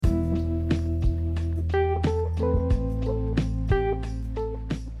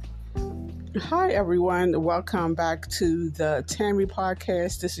Hi, everyone. Welcome back to the Tammy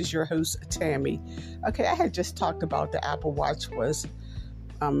podcast. This is your host, Tammy. Okay, I had just talked about the Apple Watch was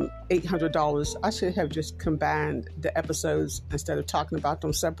 $800. I should have just combined the episodes instead of talking about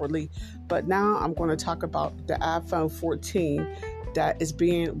them separately. But now I'm going to talk about the iPhone 14 that is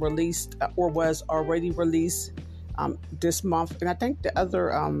being released or was already released this month. And I think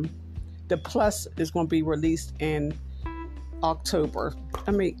the Plus is going to be released in October.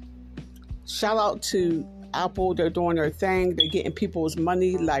 Shout out to Apple. They're doing their thing. They're getting people's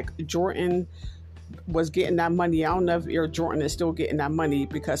money like Jordan was getting that money. I don't know if Air Jordan is still getting that money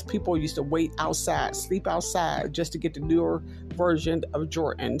because people used to wait outside, sleep outside just to get the newer version of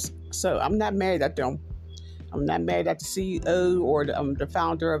Jordans. So I'm not mad at them. I'm not mad at the CEO or the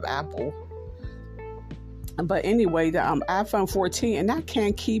founder of Apple. But anyway, the iPhone 14, and I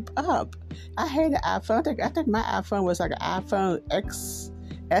can't keep up. I had an iPhone. I think my iPhone was like an iPhone X.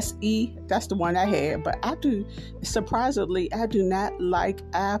 SE, that's the one I had, but I do not like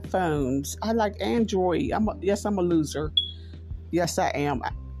iPhones. I like Android. I'm a loser. Yes, I am.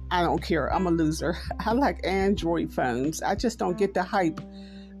 I don't care. I'm a loser. I like Android phones. I just don't get the hype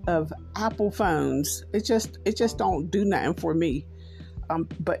of Apple phones. It just don't do nothing for me.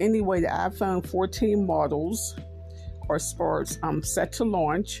 But anyway, the iPhone 14 models are set to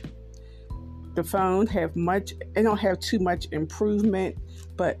launch. The phone don't have too much improvement,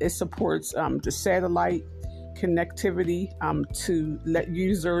 but it supports the satellite connectivity to let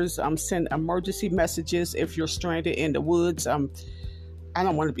users send emergency messages if you're stranded in the woods. I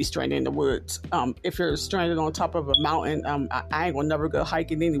don't want to be stranded in the woods. If you're stranded on top of a mountain, I ain't gonna never go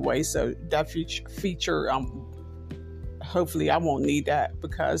hiking anyway. So that feature, hopefully I won't need that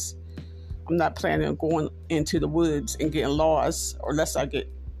because I'm not planning on going into the woods and getting lost, or unless I get,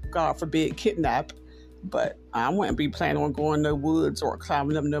 God forbid, kidnapped. But I wouldn't be planning on going to the woods or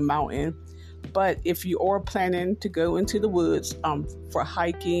climbing up the mountain. But if you are planning to go into the woods for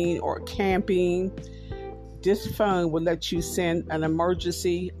hiking or camping, this phone will let you send an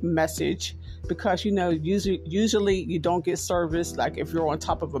emergency message because, usually you don't get service. Like if you're on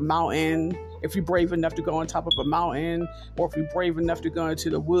top of a mountain, if you're brave enough to go on top of a mountain, or if you're brave enough to go into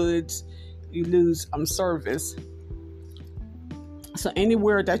the woods, you lose service. So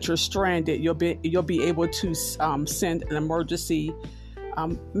anywhere that you're stranded, you'll be able to send an emergency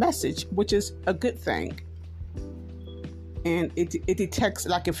message, which is a good thing. And it detects,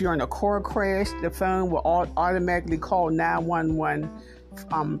 like if you're in a car crash, the phone will automatically call 911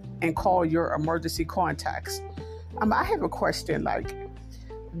 and call your emergency contacts. I have a question, like,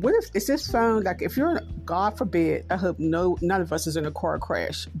 what if is this phone, like if you're, God forbid, I hope none of us is in a car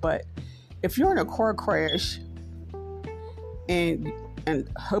crash, but if you're in a car crash and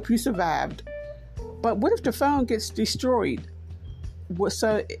hope you survived, but what if the phone gets destroyed? Would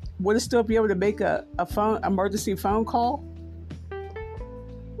it still be able to make a emergency phone call?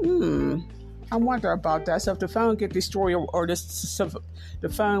 I wonder about that. So if the phone get destroyed, or the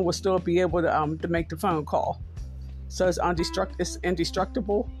phone will still be able to make the phone call. So it's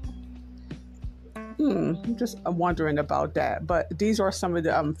indestructible. I'm just wondering about that. But these are some of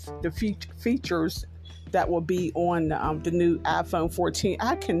the features that will be on the new iPhone 14.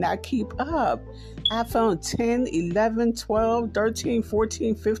 I cannot keep up. iPhone 10, 11, 12, 13,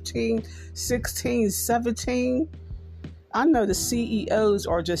 14, 15, 16, 17. I know the CEOs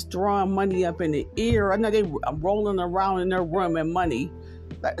are just throwing money up in the air. I know they are rolling around in their room in money,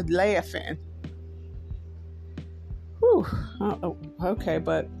 laughing. Whew. Okay,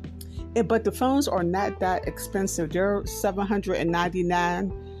 but the phones are not that expensive. They're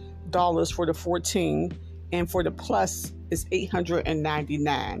 $799 for the 14, and for the Plus is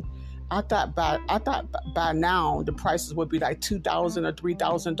 $899. I thought by now the prices would be like $2,000 or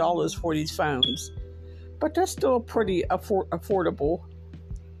 $3,000 for these phones, but they're still pretty affordable.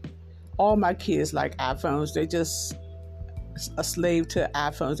 All my kids like iPhones. They just a slave to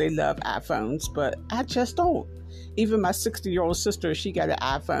iPhones. They love iPhones, but I just don't. Even my 60-year-old sister, she got an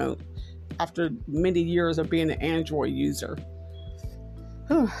iPhone after many years of being an Android user.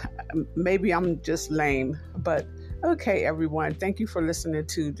 Maybe I'm just lame, but okay, everyone. Thank you for listening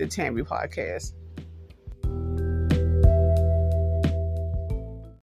to the Tammy podcast.